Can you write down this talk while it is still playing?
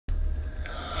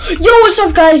Yo, what's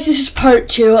up guys? This is part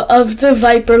 2 of the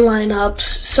Viper lineups.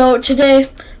 So today,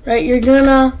 right, you're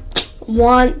gonna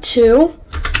want to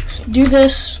do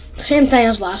this same thing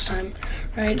as last time,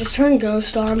 right? Just turn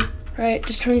Ghost on, right?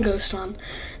 Just turn Ghost on.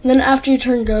 And then after you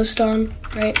turn Ghost on,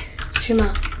 right, just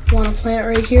gonna want to plant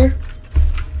right here,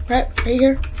 right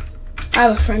here. I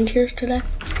have a friend here today.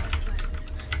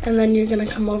 And then you're gonna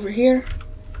come over here.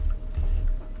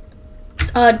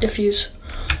 Diffuse.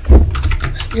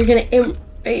 You're gonna aim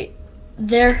right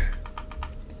there.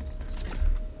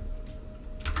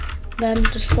 Then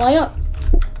just fly up.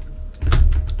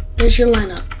 There's your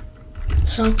lineup.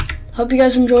 So, hope you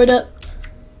guys enjoyed it.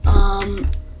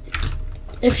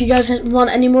 If you guys want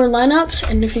any more lineups,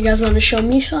 and if you guys want to show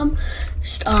me some,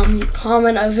 just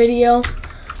comment a video.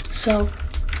 So,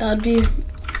 that'd be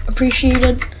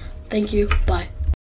appreciated. Thank you. Bye.